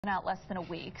out less than a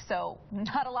week, so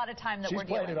not a lot of time that we're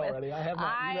dealing with. She's played it already. I have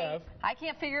not. You have. I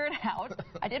can't figure it out.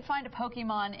 I did find a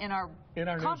Pokemon in our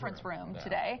conference room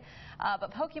today.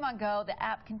 But Pokemon Go, the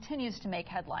app, continues to make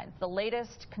headlines. The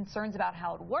latest concerns about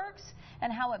how it works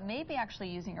and how it may be actually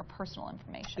using your personal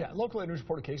information. Yeah, local news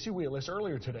reporter Casey Wheeless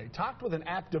earlier today talked with an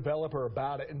app developer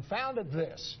about it and found that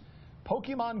this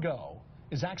Pokemon Go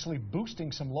is actually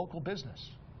boosting some local business.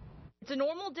 It's a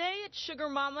normal day at Sugar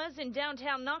Mama's in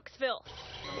downtown Knoxville.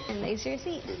 Lace your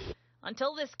seat.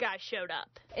 Until this guy showed up.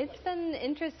 It's been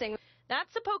interesting.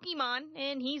 That's a Pokemon,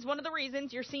 and he's one of the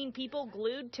reasons you're seeing people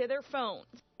glued to their phones.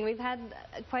 We've had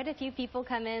quite a few people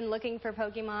come in looking for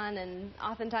Pokemon, and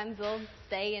oftentimes they'll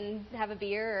stay and have a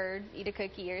beer or eat a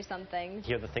cookie or something.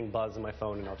 Hear the thing buzz in my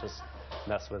phone, and I'll just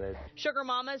mess with it. Sugar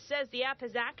Mama says the app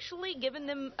has actually given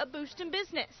them a boost in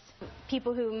business.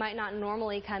 People who might not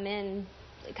normally coming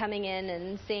in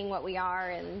and seeing what we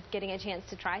are and getting a chance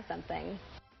to try something.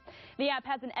 The app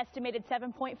has an estimated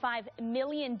 7.5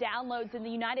 million downloads in the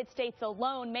United States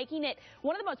alone, making it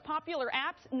one of the most popular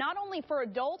apps, not only for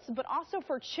adults, but also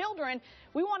for children.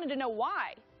 We wanted to know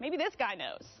why. Maybe this guy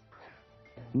knows.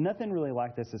 Nothing really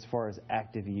like this as far as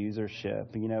active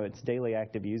usership. You know, its daily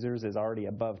active users is already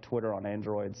above Twitter on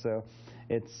Android, so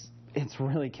it's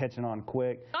really catching on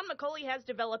quick. McCulley has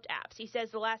developed apps. He says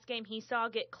the last game he saw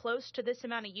get close to this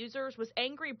amount of users was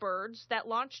Angry Birds, that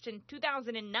launched in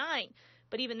 2009.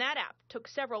 But even that app took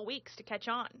several weeks to catch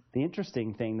on. The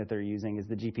interesting thing that they're using is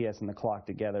the GPS and the clock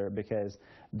together, because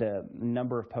the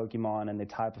number of Pokemon and the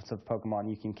types of Pokemon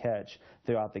you can catch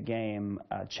throughout the game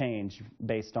change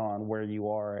based on where you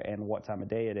are and what time of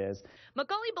day it is.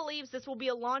 McCulley believes this will be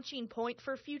a launching point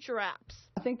for future apps.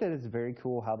 I think that it's very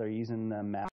cool how they're using the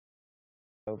map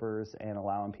overs and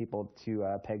allowing people to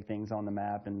peg things on the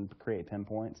map and create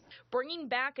pinpoints. Bringing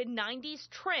back a 90s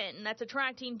trend that's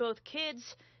attracting both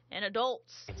kids and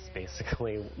adults. It's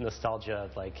basically nostalgia,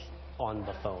 like, on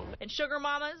the phone. And Sugar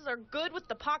Mamas are good with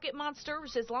the pocket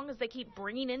monsters as long as they keep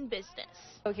bringing in business.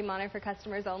 Pokemon are for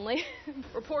customers only.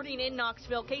 Reporting in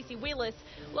Knoxville, Casey Wheeless,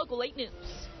 Local 8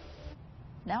 News.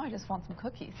 Now I just want some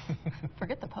cookies.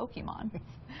 Forget the Pokemon.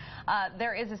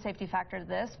 There is a safety factor to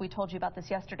this. We told you about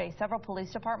this yesterday. Several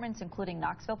police departments, including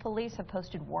Knoxville Police, have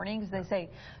posted warnings. They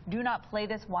say, do not play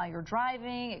this while you're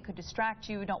driving. It could distract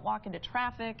you. Don't walk into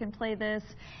traffic and play this.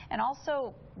 And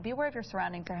also, be aware of your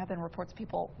surroundings. There have been reports of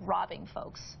people robbing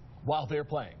folks. While they're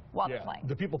playing. While they're playing.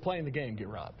 The people playing the game get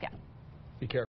robbed. Yeah. Be careful.